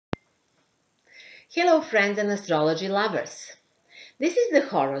Hello friends and astrology lovers. This is the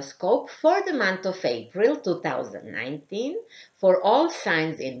horoscope for the month of April 2019 for all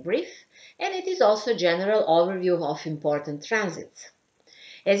signs in brief, and it is also a general overview of important transits.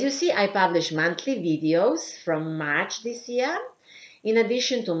 As you see, I publish monthly videos from March this year. In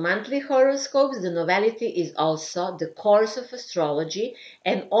addition to monthly horoscopes, the novelty is also the course of astrology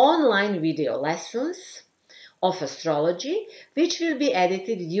and online video lessons of astrology, which will be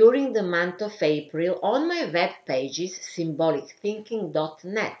edited during the month of April on my web pages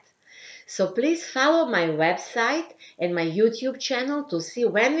symbolicthinking.net. So please follow my website and my YouTube channel to see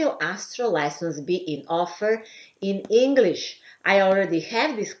when will astro lessons be in offer in English. I already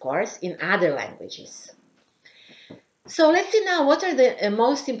have this course in other languages. So let's see now what are the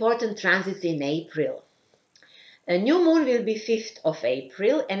most important transits in April. A new moon will be 5th of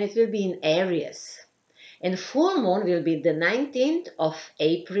April and it will be in Aries. And full moon will be the 19th of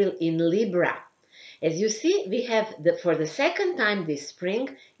April in Libra. As you see, we have for the second time this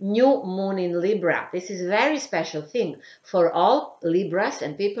spring, new moon in Libra. This is a very special thing for all Libras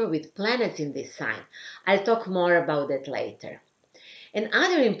and people with planets in this sign. I'll talk more about that later. And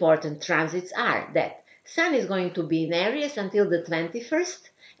other important transits are that Sun is going to be in Aries until the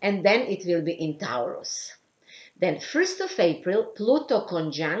 21st, and then it will be in Taurus. Then 1st of April, Pluto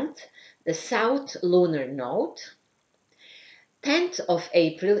conjunct the South Lunar Node. 10th of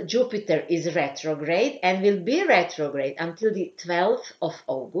April, Jupiter is retrograde and will be retrograde until the 12th of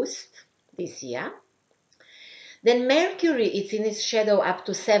August this year. Then Mercury is in its shadow up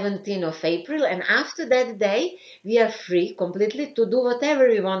to 17th of April, and after that day we are free completely to do whatever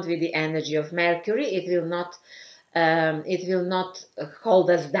we want with the energy of Mercury. It will not hold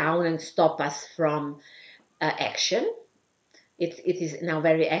us down and stop us from action. It is now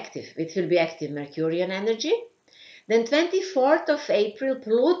very active. It will be active Mercurian energy. Then 24th of April,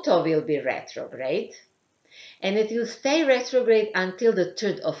 Pluto will be retrograde. And it will stay retrograde until the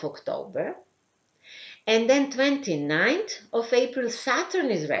 3rd of October. And then 29th of April,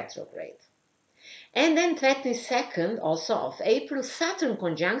 Saturn is retrograde. And then 22nd also of April, Saturn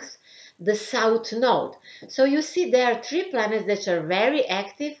conjuncts the South Node. So you see there are three planets that are very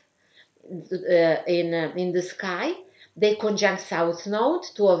active in the sky. They conjunct South Node,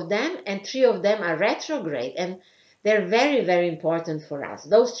 2 of them, and 3 of them are retrograde, and they're very, very important for us.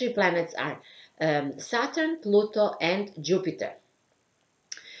 Those 3 planets are Saturn, Pluto, and Jupiter.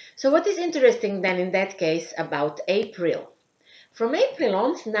 So what is interesting then in that case about April? From April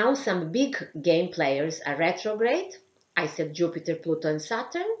on, now some big game players are retrograde. I said Jupiter, Pluto, and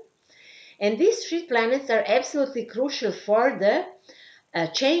Saturn. And these 3 planets are absolutely crucial for the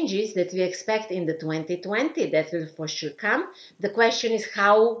changes that we expect in the 2020 that will for sure come. The question is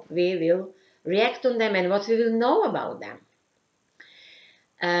how we will react on them and what we will know about them.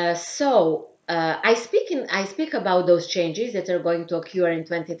 I speak about those changes that are going to occur in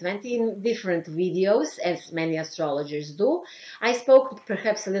 2020 in different videos, as many astrologers do. I spoke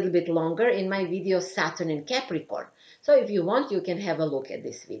perhaps a little bit longer in my video Saturn in Capricorn. So if you want, you can have a look at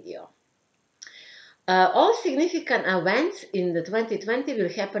this video. All significant events in the 2020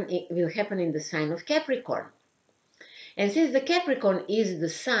 will happen in the sign of Capricorn. And since the Capricorn is the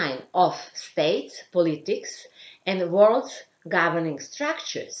sign of states, politics, and world's governing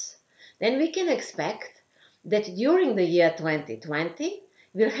structures, then we can expect that during the year 2020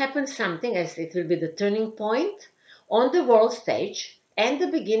 will happen something, as it will be the turning point on the world stage and the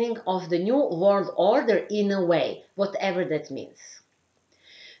beginning of the new world order in a way, whatever that means.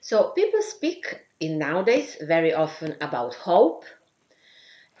 So people speak nowadays very often about hope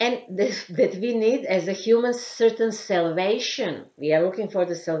and that we need as a human certain salvation. We are looking for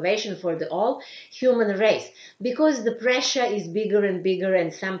the salvation for the all human race because the pressure is bigger and bigger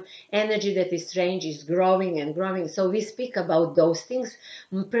and some energy that is strange is growing and growing. So we speak about those things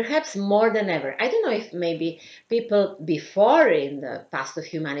perhaps more than ever. I don't know if maybe people before in the past of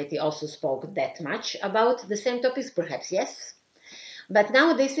humanity also spoke that much about the same topics, perhaps yes. But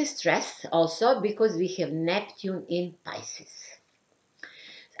now this is stressed also because we have Neptune in Pisces.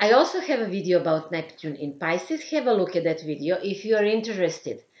 I also have a video about Neptune in Pisces. Have a look at that video if you are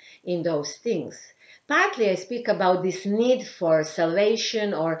interested in those things. Partly I speak about this need for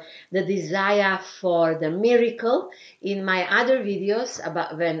salvation or the desire for the miracle in my other videos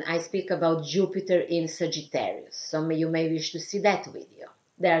about when I speak about Jupiter in Sagittarius. So you may wish to see that video.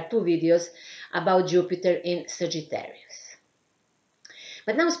 There are 2 videos about Jupiter in Sagittarius.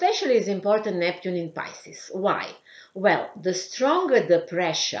 But now especially is important Neptune in Pisces. Why? Well, the stronger the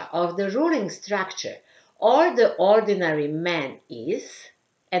pressure of the ruling structure or the ordinary man is,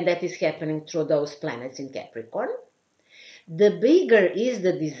 and that is happening through those planets in Capricorn, the bigger is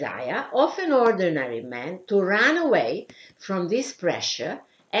the desire of an ordinary man to run away from this pressure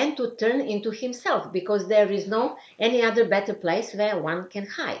and to turn into himself, because there is no any other better place where one can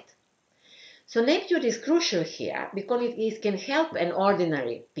hide. So Neptune is crucial here because it can help an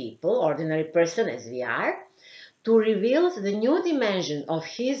ordinary person as we are, to reveal the new dimension of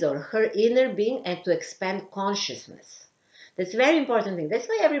his or her inner being and to expand consciousness. That's a very important thing. That's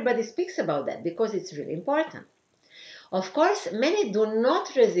why everybody speaks about that, because it's really important. Of course, many do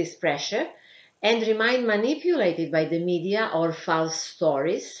not resist pressure and remain manipulated by the media or false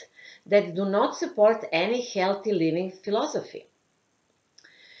stories that do not support any healthy living philosophy.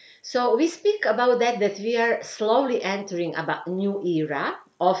 So we speak about that we are slowly entering a new era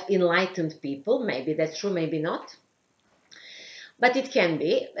of enlightened people. Maybe that's true, maybe not. But it can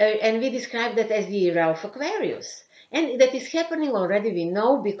be, and we describe that as the era of Aquarius. And that is happening already, we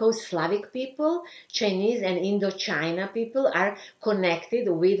know, because Slavic people, Chinese and Indochina people are connected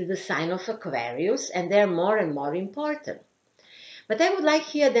with the sign of Aquarius, and they're more and more important. But I would like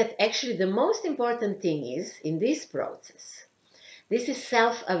here that actually the most important thing is, in this process, this is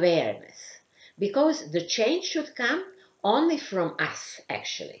self-awareness, because the change should come only from us,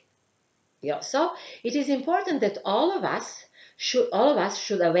 actually. Yeah, so it is important that all of us should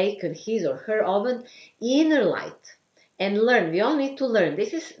awaken his or her own inner light and learn. We all need to learn.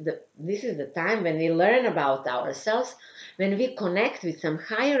 This is the time when we learn about ourselves, when we connect with some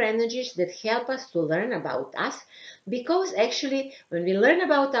higher energies that help us to learn about us, because actually when we learn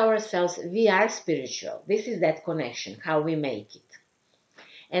about ourselves, we are spiritual. This is that connection, how we make it.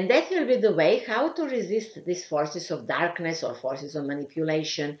 And that will be the way how to resist these forces of darkness or forces of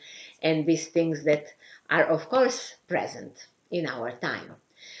manipulation and these things that are, of course, present in our time.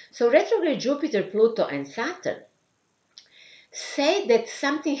 So retrograde Jupiter, Pluto, and Saturn say that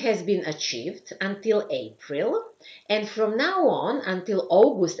something has been achieved until April, and from now on until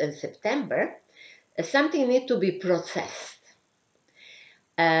August and September, something needs to be processed.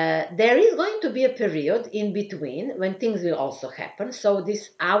 There is going to be a period in between when things will also happen. So this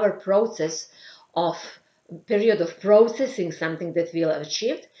our process of period of processing something that we have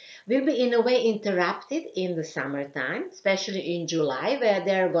achieved will be in a way interrupted in the summertime, especially in July, where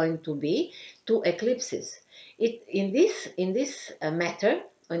there are going to be 2 eclipses. In this matter,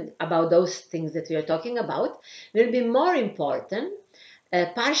 about those things that we are talking about, will be more important a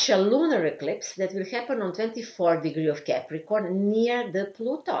partial lunar eclipse that will happen on 24 degree of Capricorn near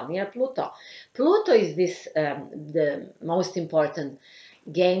Pluto. Pluto is the most important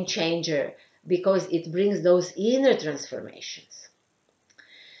game changer because it brings those inner transformations.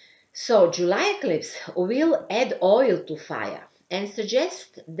 So July eclipse will add oil to fire and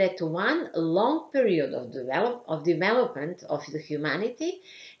suggest that one long period of development of the humanity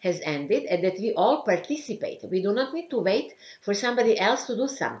has ended and that we all participate. We do not need to wait for somebody else to do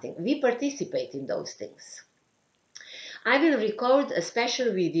something. We participate in those things. I will record a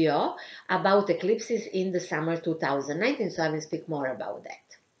special video about eclipses in the summer 2019, so I will speak more about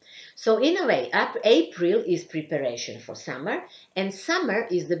that. So in a way, April is preparation for summer, and summer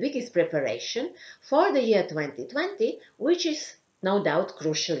is the biggest preparation for the year 2020, which is no doubt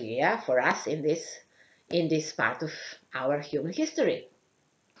crucial year for us in this part of our human history.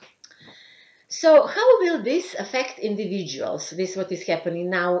 So how will this affect individuals? This is what is happening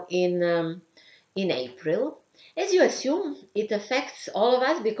now in April. As you assume, it affects all of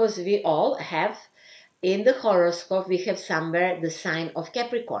us because we all have, in the horoscope, we have somewhere the sign of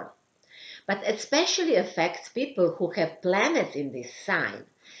Capricorn. But it especially affects people who have planets in this sign.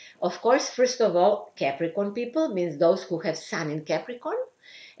 Of course, first of all, Capricorn people means those who have Sun in Capricorn,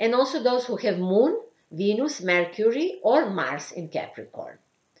 and also those who have Moon, Venus, Mercury, or Mars in Capricorn.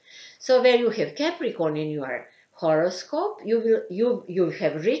 So where you have Capricorn in your horoscope, you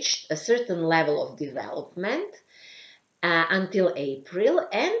have reached a certain level of development until April,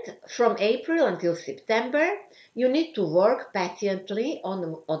 and from April until September, you need to work patiently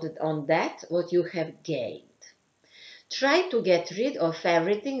on that what you have gained. Try to get rid of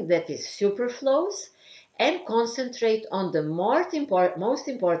everything that is superfluous and concentrate on the most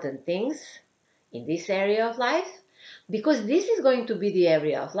important things in this area of life, because this is going to be the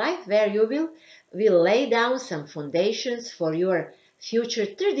area of life where you will lay down some foundations for your future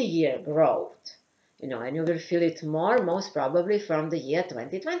 30-year growth. And you will feel it most probably from the year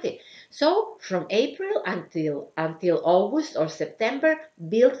 2020. So from April until August or September,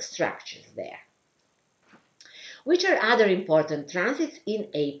 build structures there. Which are other important transits in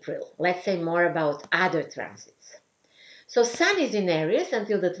April? Let's say more about other transits. So Sun is in Aries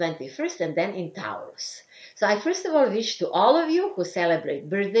until the 21st and then in Taurus. So I first of all wish to all of you who celebrate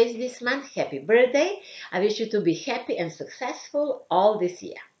birthdays this month, happy birthday. I wish you to be happy and successful all this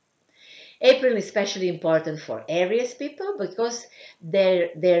year. April is especially important for Aries people because their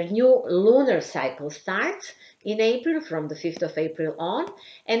new lunar cycle starts in April from the 5th of April on,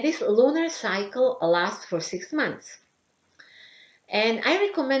 and this lunar cycle lasts for 6 months. And I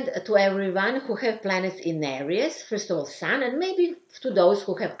recommend to everyone who have planets in Aries, first of all Sun, and maybe to those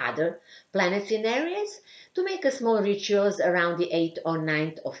who have other planets in Aries, to make a small rituals around the 8th or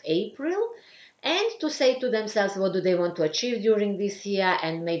 9th of April, and to say to themselves what do they want to achieve during this year,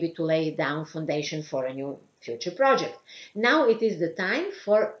 and maybe to lay down foundation for a new future project. Now it is the time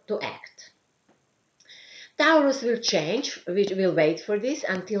to act. Taurus will change, which will wait for this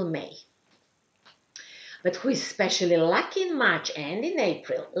until May. But who is especially lucky in March and in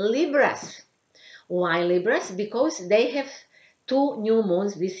April? Libras. Why Libras? Because they have 2 new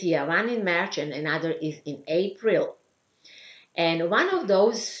moons this year, one in March and another is in April. And one of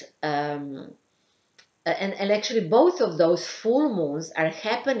those and actually both of those full moons are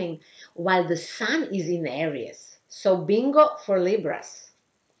happening while the sun is in Aries. So bingo for Libras.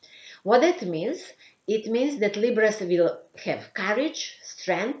 What that means? It means that Libras will have courage,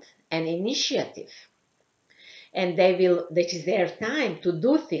 strength, and initiative. And that is their time to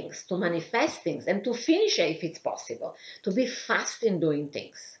do things, to manifest things, and to finish if it's possible, to be fast in doing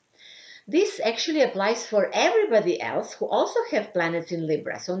things. This actually applies for everybody else who also have planets in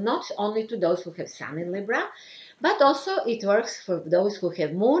Libra. So not only to those who have Sun in Libra, but also it works for those who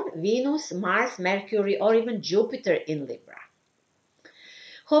have Moon, Venus, Mars, Mercury, or even Jupiter in Libra.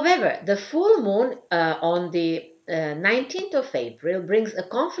 However, the full moon on the 19th of April brings a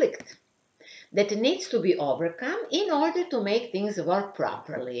conflict that needs to be overcome in order to make things work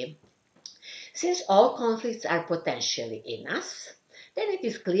properly. Since all conflicts are potentially in us, then it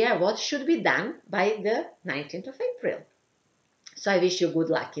is clear what should be done by the 19th of April. So I wish you good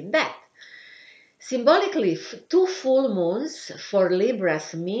luck in that. Symbolically, 2 full moons for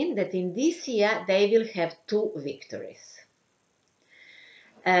Libras mean that in this year they will have 2 victories.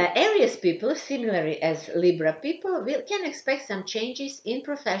 Aries people, similarly as Libra people, can expect some changes in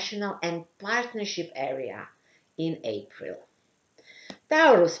professional and partnership area in April.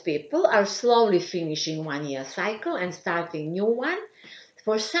 Taurus people are slowly finishing 1-year cycle and starting new one.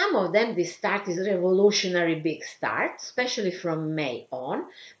 For some of them, this start is a revolutionary big start, especially from May on,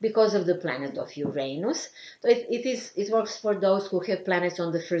 because of the planet of Uranus. So it works for those who have planets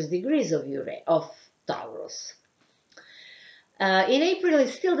on the first degrees of Taurus. In April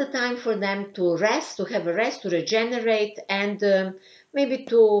is still the time for them to rest, to have a rest, to regenerate, and maybe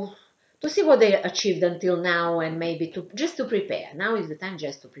to see what they achieved until now, and maybe just to prepare. Now is the time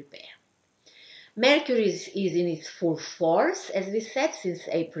just to prepare. Mercury is in its full force, as we said, since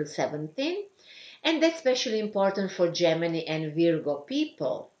April 17, and that's especially important for Gemini and Virgo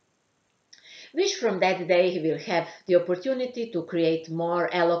people, which from that day will have the opportunity to create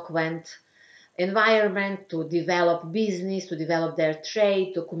more eloquent environment, to develop business, to develop their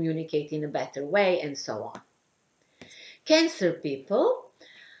trade, to communicate in a better way, and so on. Cancer people,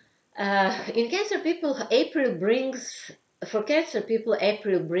 for Cancer people, April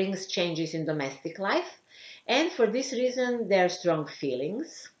brings changes in domestic life, and for this reason there are strong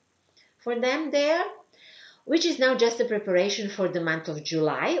feelings for them there, which is now just a preparation for the month of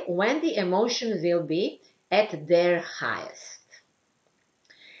July, when the emotions will be at their highest.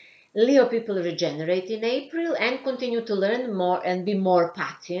 Leo people regenerate in April and continue to learn more and be more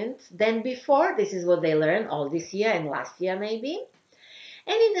patient than before. This is what they learned all this year and last year maybe.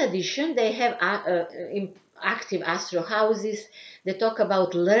 And in addition, they have active astro houses that talk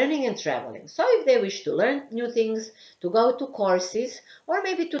about learning and traveling. So if they wish to learn new things, to go to courses, or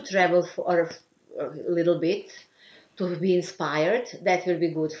maybe to travel for a little bit, to be inspired, that will be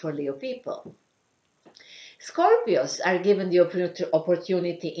good for Leo people. Scorpios are given the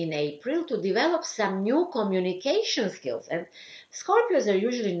opportunity in April to develop some new communication skills, and Scorpios are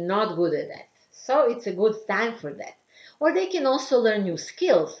usually not good at that, so it's a good time for that. Or they can also learn new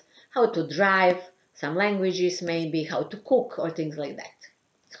skills, how to drive, some languages maybe, how to cook or things like that.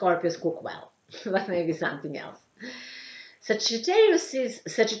 Scorpios cook well, but maybe something else.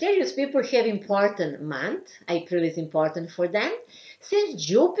 Sagittarius people have important month. April is important for them since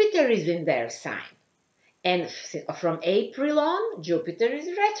Jupiter is in their sign. And from April on, Jupiter is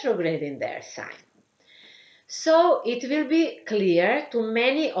retrograde in their sign. So it will be clear to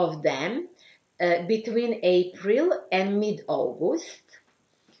many of them between April and mid-August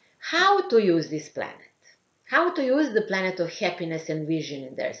how to use this planet, how to use the planet of happiness and vision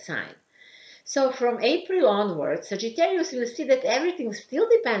in their sign. So from April onwards, Sagittarius will see that everything still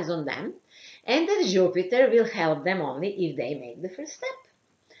depends on them, and that Jupiter will help them only if they make the first step.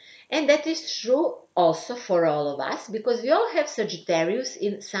 And that is true also for all of us, because we all have Sagittarius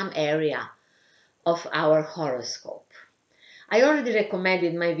in some area of our horoscope. I already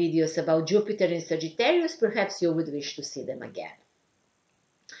recommended my videos about Jupiter in Sagittarius, perhaps you would wish to see them again.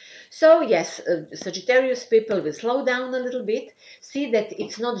 So yes, Sagittarius people will slow down a little bit, see that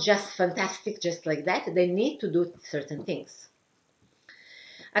it's not just fantastic just like that, they need to do certain things.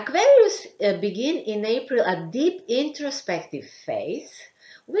 Aquarius begin in April a deep introspective phase,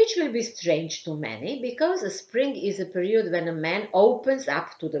 which will be strange to many because spring is a period when a man opens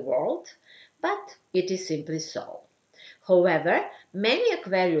up to the world, but it is simply so. However, many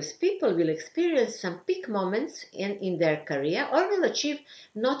Aquarius people will experience some peak moments in their career or will achieve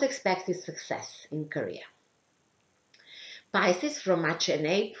not expected success in career. Pisces from March and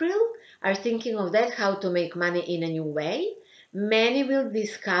April are thinking of that, how to make money in a new way. Many will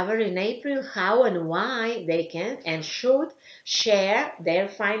discover in April how and why they can and should share their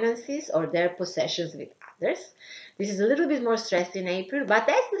finances or their possessions with others. This is a little bit more stressed in April, but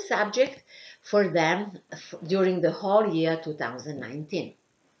that's the subject for them during the whole year 2019.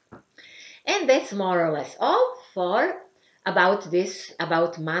 And that's more or less all for about this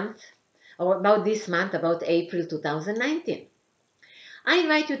month, about April 2019. I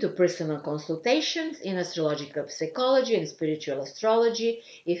invite you to personal consultations in astrological psychology and spiritual astrology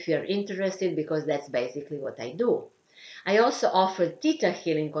if you're interested, because that's basically what I do. I also offer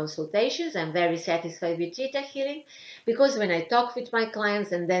Thetahealing consultations. I'm very satisfied with Thetahealing because when I talk with my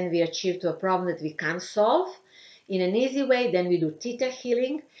clients and then we achieve to a problem that we can't solve in an easy way, then we do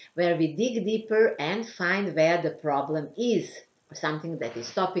Thetahealing, where we dig deeper and find where the problem is, or something that is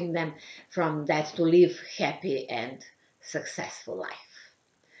stopping them from that to live happy and successful life.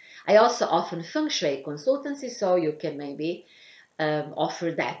 I also offer Feng Shui consultancy, so you can maybe offer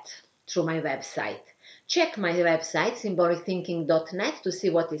that through my website. Check my website, symbolicthinking.net, to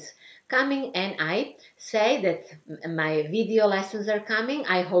see what is coming, and I say that my video lessons are coming,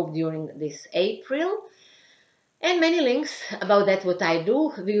 I hope during this April, and many links about that what I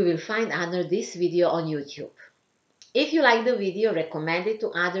do we will find under this video on YouTube. If you like the video, recommend it to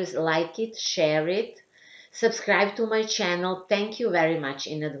others, like it, share it, subscribe to my channel. Thank you very much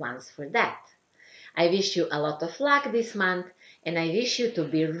in advance for that. I wish you a lot of luck this month, and I wish you to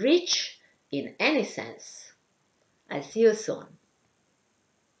be rich in any sense. I'll see you soon.